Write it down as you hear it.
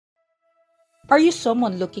Are you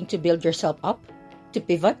someone looking to build yourself up, to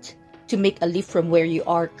pivot, to make a leap from where you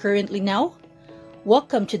are currently now?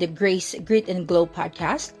 Welcome to the Grace, Grit, and Glow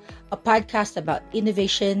podcast, a podcast about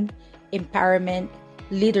innovation, empowerment,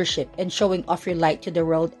 leadership, and showing off your light to the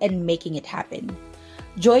world and making it happen.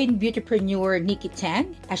 Join beautypreneur Nikki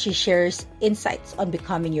Tang as she shares insights on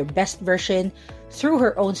becoming your best version through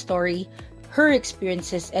her own story, her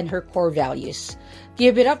experiences, and her core values.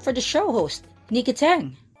 Give it up for the show host, Nikki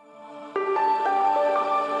Tang.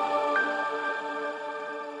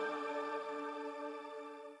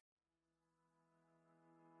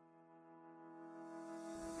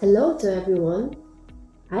 Hello to everyone.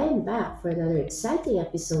 I am back for another exciting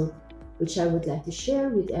episode which I would like to share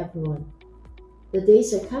with everyone. The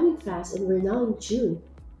days are coming fast and we're now in June,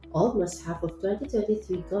 almost half of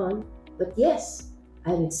 2023 gone, but yes,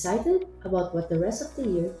 I'm excited about what the rest of the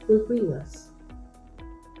year will bring us.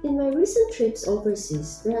 In my recent trips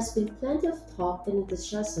overseas, there has been plenty of talk and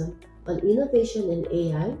enthusiasm on innovation in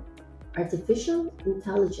AI, artificial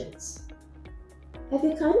intelligence. Have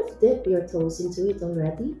you kind of dipped your toes into it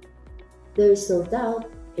already? There is no doubt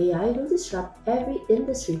AI will disrupt every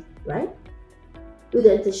industry, right? With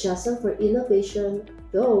enthusiasm for innovation,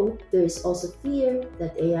 though, there is also fear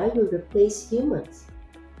that AI will replace humans.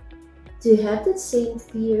 Do you have that same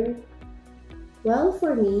fear? Well,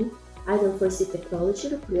 for me, I don't foresee technology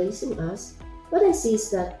replacing us. What I see is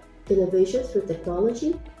that innovation through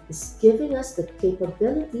technology is giving us the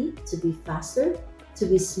capability to be faster, to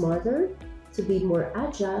be smarter, to be more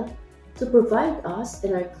agile, to provide us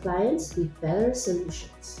and our clients with better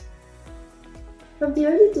solutions. From the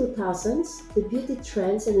early 2000s, the beauty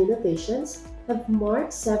trends and innovations have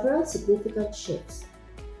marked several significant shifts.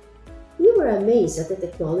 We were amazed at the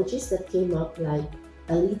technologies that came up like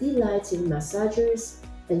LED lights in massagers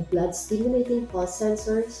and blood-stimulating pulse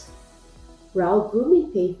sensors. Brow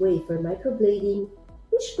grooming paved way for microblading,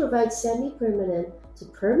 which provides semi-permanent to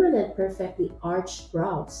permanent perfectly arched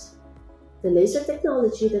brows. The laser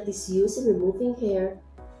technology that is used in removing hair,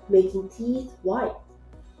 making teeth white,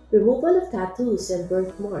 removal of tattoos and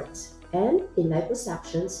birthmarks, and in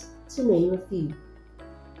liposuctions, to name a few.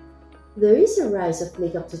 There is a rise of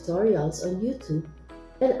makeup tutorials on YouTube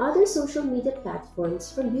and other social media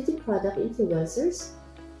platforms from beauty product influencers,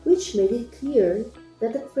 which made it clear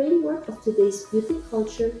that the framework of today's beauty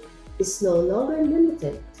culture is no longer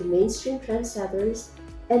limited to mainstream trendsetters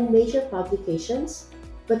and major publications,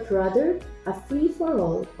 but rather a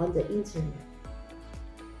free-for-all on the internet.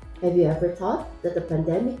 Have you ever thought that the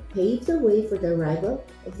pandemic paved the way for the arrival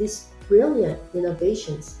of these brilliant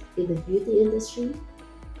innovations in the beauty industry?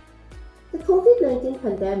 The COVID-19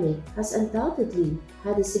 pandemic has undoubtedly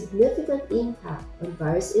had a significant impact on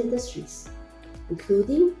various industries,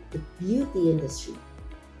 including the beauty industry.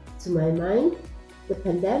 To my mind, the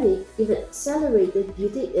pandemic even accelerated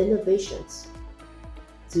beauty innovations.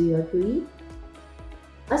 Do you agree?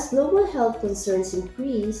 As global health concerns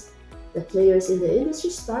increased, the players in the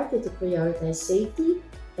industry started to prioritize safety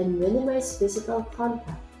and minimize physical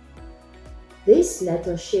contact. This led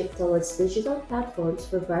to a shift towards digital platforms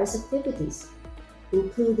for various activities,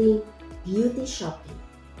 including beauty shopping.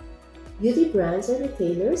 Beauty brands and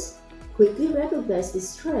retailers quickly recognized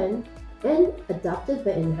this trend and adopted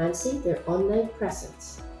by enhancing their online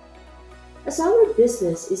presence. As our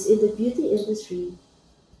business is in the beauty industry,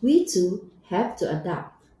 we too have to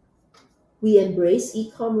adapt. We embrace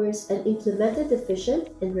e-commerce and implemented efficient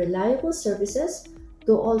and reliable services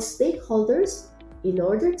to all stakeholders in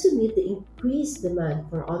order to meet the increased demand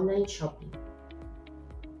for online shopping.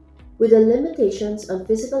 With the limitations on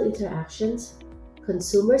physical interactions,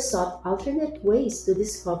 consumers sought alternate ways to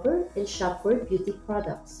discover and shop for beauty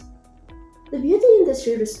products. The beauty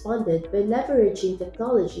industry responded by leveraging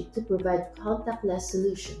technology to provide contactless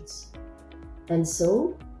solutions. And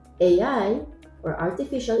so, AI, or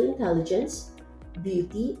artificial intelligence,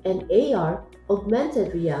 beauty, and AR,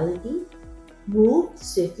 augmented reality, moved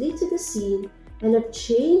swiftly to the scene and have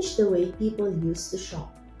changed the way people used to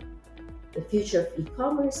shop. The future of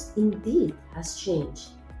e-commerce indeed has changed,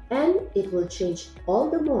 and it will change all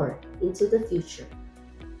the more into the future.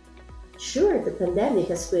 Sure, the pandemic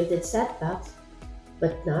has created setbacks,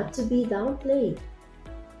 but not to be downplayed.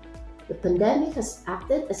 The pandemic has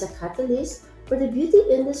acted as a catalyst for the beauty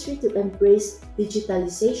industry to embrace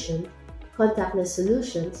digitalization, contactless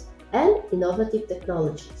solutions, and innovative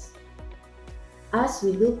technologies. As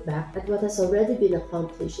we look back at what has already been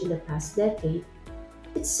accomplished in the past decade,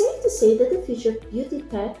 it's safe to say that the future of beauty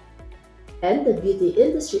tech and the beauty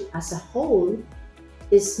industry as a whole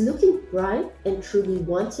is looking bright and truly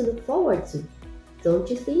one to look forward to, don't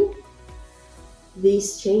you think?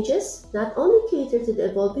 These changes not only cater to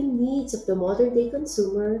the evolving needs of the modern day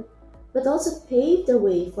consumer, but also pave the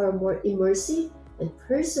way for a more immersive and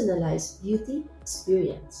personalized beauty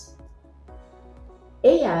experience.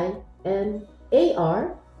 AI and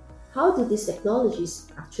AR, how do these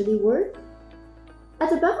technologies actually work? At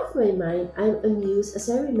the back of my mind, I'm amused as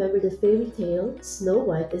I remember the fairy tale Snow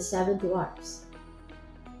White and Seven Dwarfs,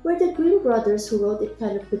 where the Grimm brothers who wrote it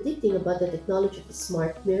kind of predicting about the technology of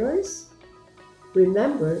smart mirrors.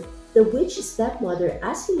 Remember the witch stepmother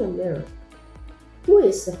asking a mirror, who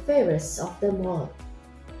is the fairest of them all?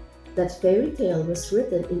 That fairy tale was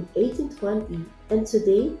written in 1820, and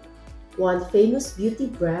today, one famous beauty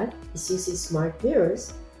brand is using smart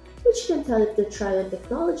mirrors, which can tell if the try-on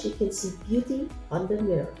technology can see beauty on the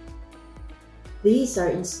mirror. These are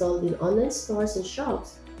installed in online stores and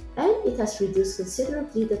shops, and it has reduced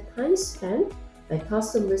considerably the time spent by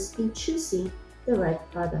customers in choosing the right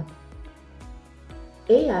product.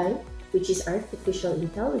 AI, which is artificial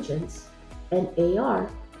intelligence, and AR,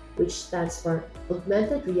 which stands for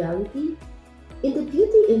augmented reality, in the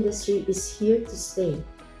beauty industry is here to stay.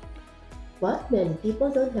 But many people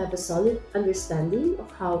don't have a solid understanding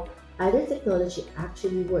of how either technology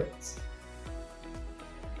actually works.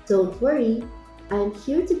 Don't worry, I'm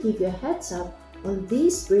here to give you a heads up on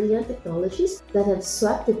these brilliant technologies that have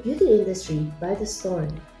swept the beauty industry by the storm.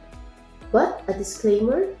 But a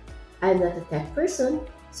disclaimer, I'm not a tech person,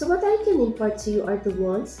 so what I can impart to you are the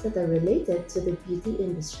ones that are related to the beauty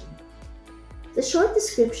industry. The short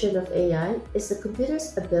description of AI is the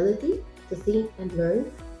computer's ability to think and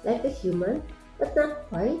learn like a human, but not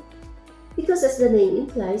quite, because as the name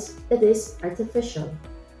implies, it is artificial,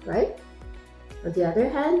 right? On the other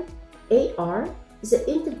hand, AR is the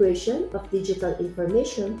integration of digital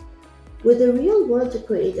information with the real world to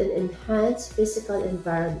create an enhanced physical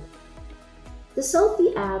environment. The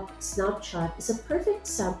selfie app Snapchat is a perfect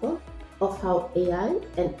example of how AI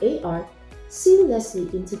and AR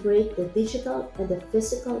seamlessly integrate the digital and the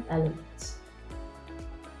physical elements.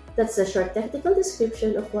 That's a short technical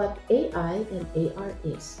description of what AI and AR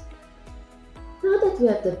is. Now that we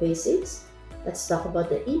have the basics, let's talk about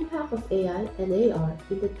the impact of AI and AR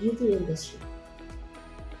in the beauty industry.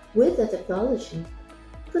 With the technology,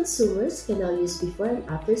 consumers can now use before and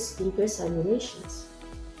after skincare simulations.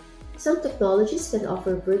 Some technologies can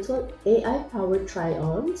offer virtual AI-powered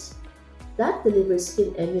try-ons that deliver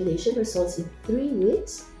skin emulation results in 3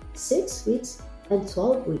 weeks, 6 weeks, and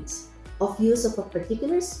 12 weeks of use of a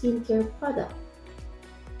particular skincare product.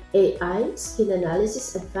 AI skin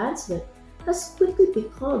analysis advancement has quickly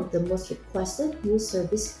become the most requested new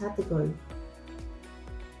service category.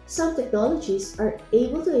 Some technologies are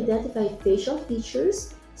able to identify facial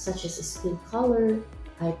features such as skin color,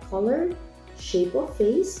 eye color, shape of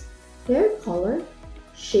face, hair color,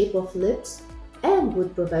 shape of lips, and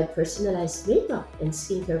would provide personalized makeup and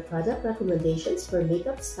skincare product recommendations for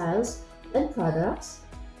makeup styles and products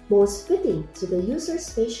most fitting to the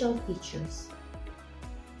user's facial features.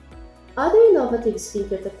 Other innovative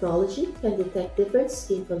skincare technology can detect different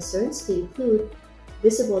skin concerns to include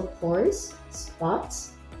visible pores,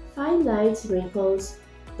 spots, fine lines, wrinkles,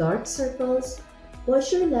 dark circles,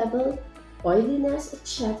 moisture level, oiliness,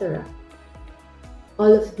 etc.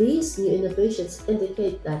 All of these new innovations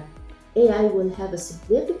indicate that AI will have a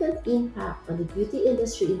significant impact on the beauty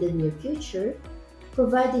industry in the near future,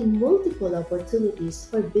 providing multiple opportunities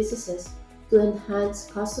for businesses to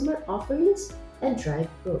enhance customer offerings and drive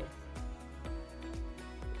growth.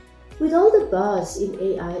 With all the buzz in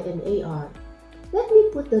AI and AR, let me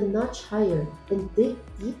put the notch higher and dig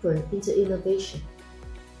deeper into innovation.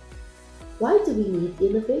 Why do we need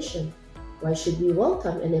innovation? Why should we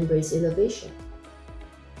welcome and embrace innovation?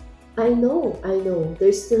 I know,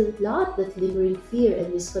 there's still a lot that lingering fear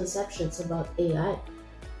and misconceptions about AI.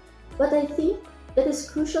 But I think it is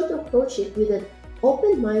crucial to approach it with an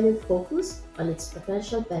open-minded focus on its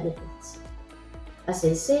potential benefits. As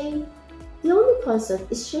I say, the only constant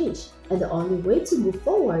is change, and the only way to move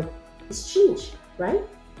forward is change, right?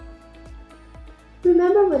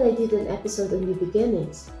 Remember when I did an episode on new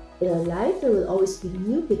beginnings? In our life, there will always be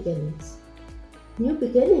new beginnings. New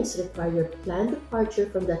beginnings require planned departure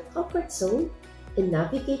from that comfort zone and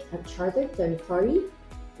navigate uncharted territory,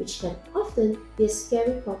 which can often be a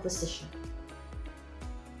scary proposition.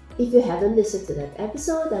 If you haven't listened to that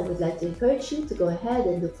episode, I would like to encourage you to go ahead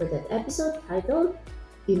and look for that episode titled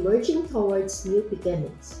Emerging Towards New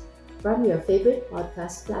Beginnings from your favorite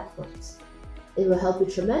podcast platforms. It will help you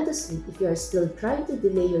tremendously if you are still trying to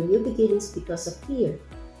delay your new beginnings because of fear.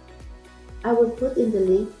 I will put in the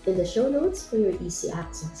link in the show notes for your easy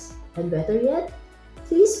access. And better yet,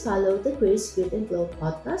 please follow the Grace, Grit, and Glow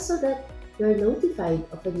podcast so that you are notified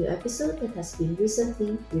of a new episode that has been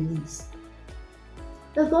recently released.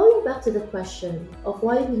 Now, going back to the question of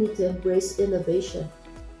why we need to embrace innovation.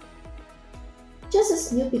 Just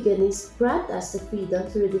as new beginnings grant us the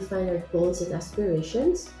freedom to redefine our goals and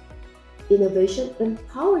aspirations, innovation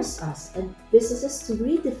empowers us and businesses to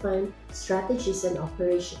redefine strategies and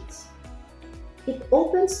operations. It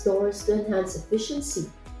opens doors to enhance efficiency,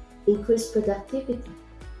 increase productivity,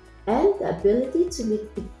 and the ability to meet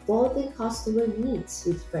evolving customer needs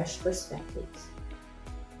with fresh perspectives.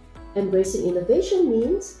 Embracing innovation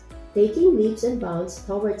means taking leaps and bounds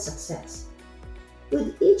toward success,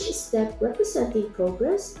 with each step representing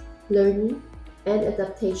progress, learning, and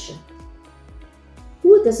adaptation.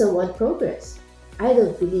 Who doesn't want progress? I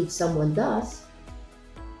don't believe someone does.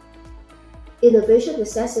 Innovation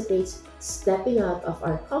necessitates stepping out of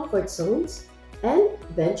our comfort zones and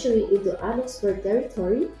venturing into unexplored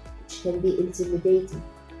territory, which can be intimidating.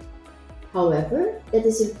 However, it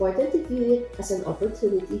is important to view it as an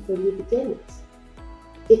opportunity for new beginnings.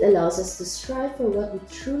 It allows us to strive for what we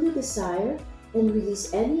truly desire and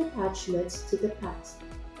release any attachments to the past.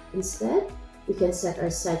 Instead, we can set our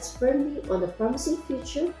sights firmly on a promising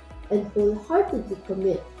future and wholeheartedly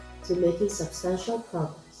commit to making substantial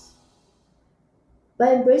progress.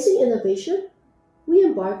 By embracing innovation, we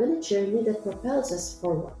embark on a journey that propels us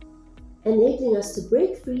forward, enabling us to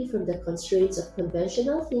break free from the constraints of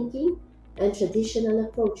conventional thinking and traditional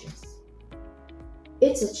approaches.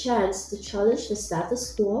 It's a chance to challenge the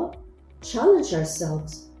status quo, challenge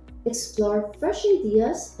ourselves, explore fresh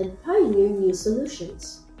ideas, and pioneer new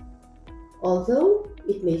solutions. Although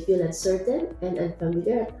it may feel uncertain and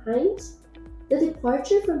unfamiliar at times, the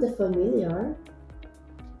departure from the familiar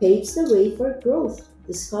paves the way for growth,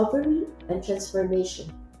 discovery, and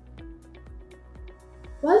transformation.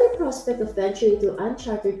 While the prospect of venturing into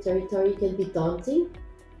uncharted territory can be daunting,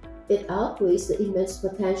 it outweighs the immense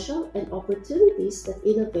potential and opportunities that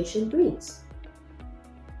innovation brings.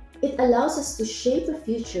 It allows us to shape a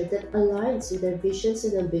future that aligns with our visions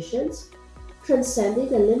and ambitions, transcending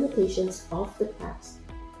the limitations of the past.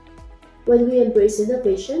 When we embrace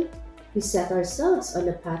innovation, we set ourselves on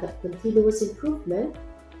a path of continuous improvement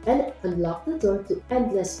and unlock the door to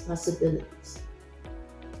endless possibilities.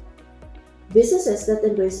 Businesses that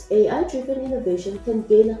embrace AI-driven innovation can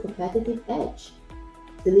gain a competitive edge,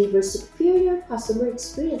 deliver superior customer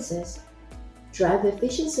experiences, drive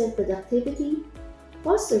efficiency and productivity,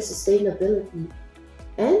 foster sustainability,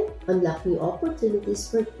 and unlock new opportunities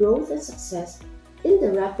for growth and success in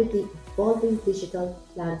the rapidly evolving digital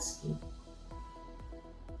landscape.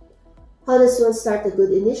 How does one start a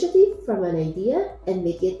good initiative from an idea and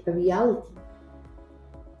make it a reality?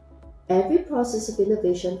 Every process of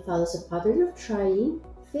innovation follows a pattern of trying,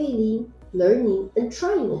 failing, learning, and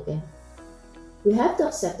trying again. We have to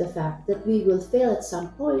accept the fact that we will fail at some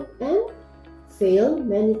point and fail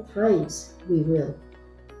many times we will.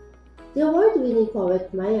 The award-winning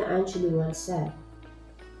poet Maya Angelou once said,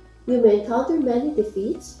 "You may encounter many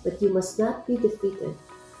defeats, but you must not be defeated.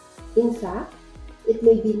 In fact, it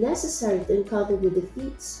may be necessary to encounter the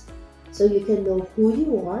defeats so you can know who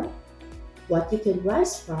you are, what you can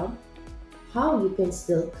rise from, how you can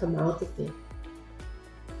still come out of it."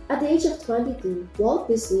 At the age of 22, Walt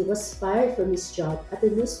Disney was fired from his job at the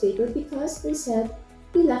newspaper because they said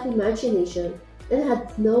he lacked imagination and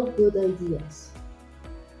had no good ideas.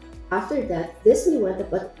 After that, Disney went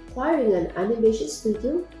about acquiring an animation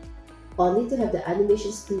studio, only to have the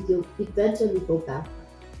animation studio eventually go bankrupt.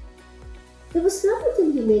 It was not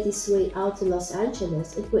until he made his way out to Los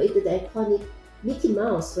Angeles and created the iconic Mickey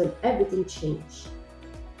Mouse when everything changed.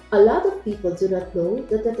 A lot of people do not know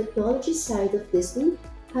that the technology side of Disney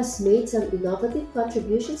has made some innovative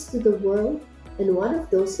contributions to the world, and one of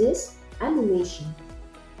those is animation.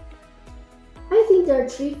 I think there are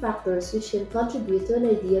three factors which can contribute to an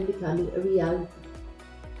idea becoming a reality.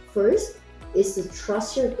 First is to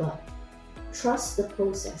trust your gut. Trust the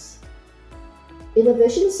process.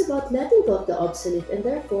 Innovation is about letting go of the obsolete and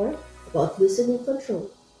therefore about loosening control.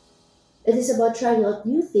 It is about trying out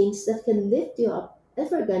new things that can lift you up and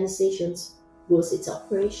for organizations boost its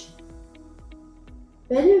operation.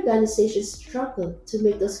 Many organizations struggle to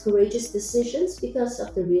make those courageous decisions because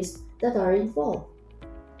of the risks that are involved.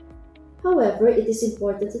 However, it is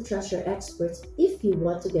important to trust your experts if you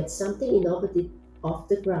want to get something innovative off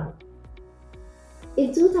the ground.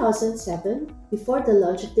 In 2007, before the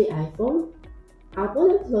launch of the iPhone,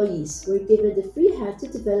 Apple employees were given the free hand to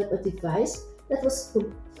develop a device that was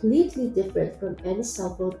completely different from any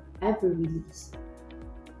cell phone ever released.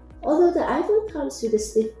 Although the iPhone comes with a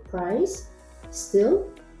steep price, still,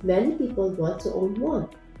 many people want to own one.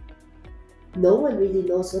 No one really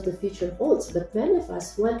knows what the future holds, but many of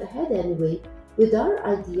us went ahead anyway with our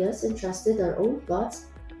ideas and trusted our own guts,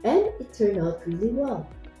 and it turned out really well.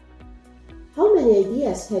 How many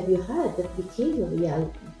ideas have you had that became a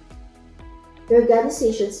reality? The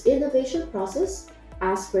organization's innovation process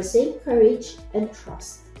asks for same courage and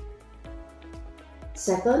trust.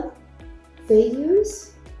 Second,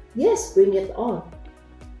 failures? Yes, bring it on.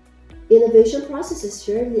 Innovation processes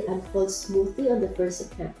rarely unfold smoothly on the first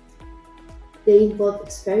attempt. They involve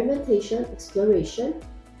experimentation, exploration,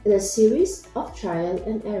 and a series of trial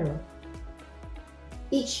and error.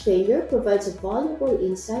 Each failure provides valuable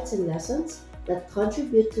insights and lessons that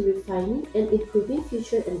contribute to refining and improving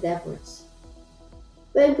future endeavors.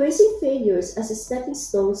 By embracing failures as stepping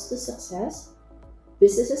stones to success,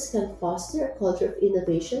 businesses can foster a culture of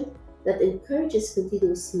innovation that encourages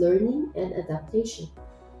continuous learning and adaptation.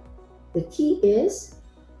 The key is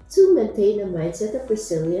to maintain a mindset of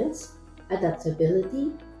resilience,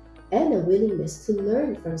 adaptability, and a willingness to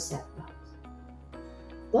learn from setbacks.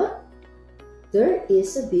 But there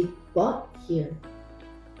is a big but here.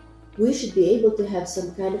 We should be able to have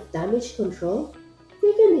some kind of damage control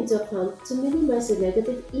taken into account to minimize the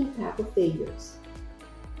negative impact of failures.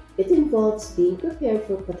 It involves being prepared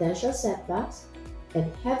for potential setbacks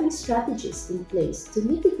and having strategies in place to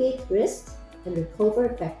mitigate risks and recover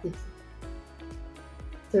effectively.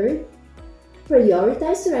 Third,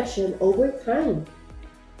 prioritize direction over time.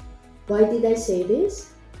 Why did I say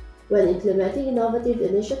this? When implementing innovative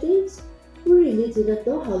initiatives, we really do not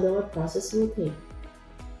know how long a process will take.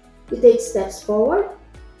 You take steps forward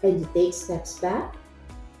and you take steps back,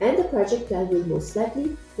 and the project plan will most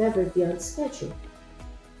likely never be on schedule.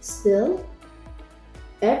 Still,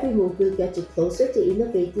 every move will get you closer to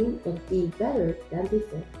innovating and being better than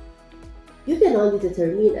before. You can only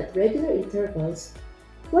determine at regular intervals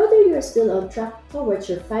whether you are still on track towards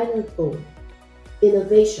your final goal,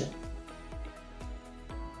 innovation.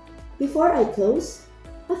 Before I close,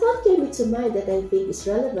 a thought came into mind that I think is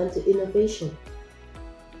relevant to innovation.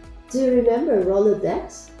 Do you remember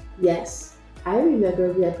Rolodex? Yes, I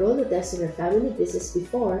remember we had Rolodex in our family business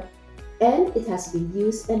before, and it has been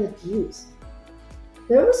used and abused.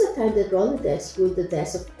 There was a time that Rolodex ruled the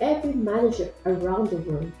desk of every manager around the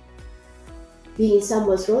world. Being in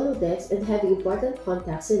someone's Rolodex and having important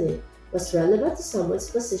contacts in it was relevant to someone's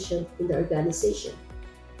position in the organization.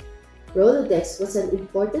 Rolodex was an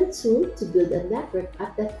important tool to build a network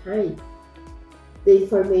at that time. The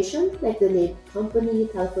information, like the name, company,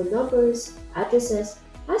 telephone numbers, addresses,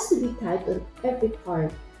 has to be typed on every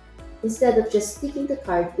card, instead of just sticking the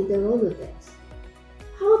card in the Rolodex.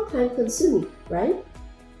 How time-consuming, right?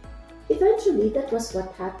 Eventually, that was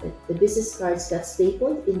what happened. The business cards got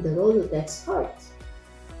stapled in the Rolodex cards.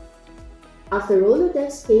 After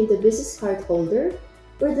Rolodex came the business card holder,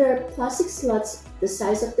 where there are plastic slots the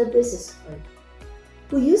size of the business card.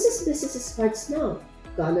 Who uses business cards now?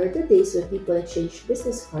 Gone are the days when people exchange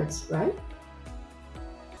business cards, right?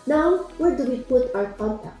 Now, where do we put our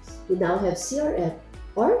contacts? We now have CRM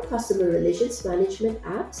or customer relations management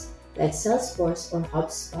apps like Salesforce or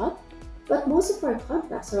HubSpot, but most of our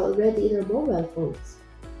contacts are already in our mobile phones.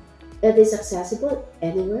 It is accessible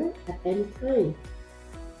anywhere at any time.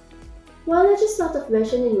 While I just thought of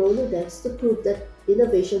mentioning Rolodex to prove that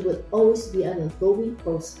innovation will always be an ongoing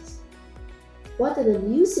process. What an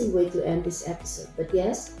amusing way to end this episode, but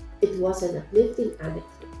yes, it was an uplifting anecdote.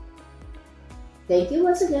 Thank you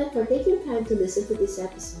once again for taking time to listen to this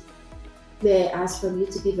episode. May I ask from you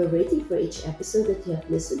to give a rating for each episode that you have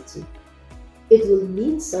listened to? It will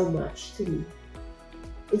mean so much to me.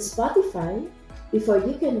 In Spotify, before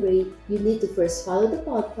you can rate, you need to first follow the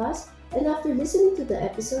podcast, and after listening to the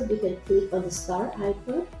episode, you can click on the star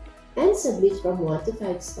icon and submit from 1 to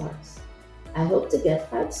 5 stars. I hope to get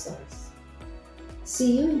 5 stars.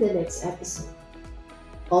 See you in the next episode.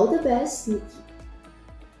 All the best, Nikki.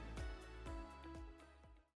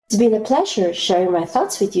 It's been a pleasure sharing my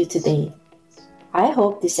thoughts with you today. I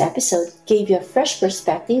hope this episode gave you a fresh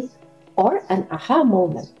perspective or an aha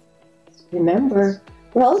moment. Remember,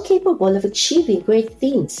 we're all capable of achieving great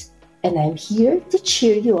things, and I'm here to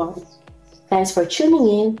cheer you on. Thanks for tuning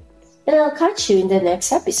in, and I'll catch you in the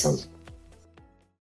next episode.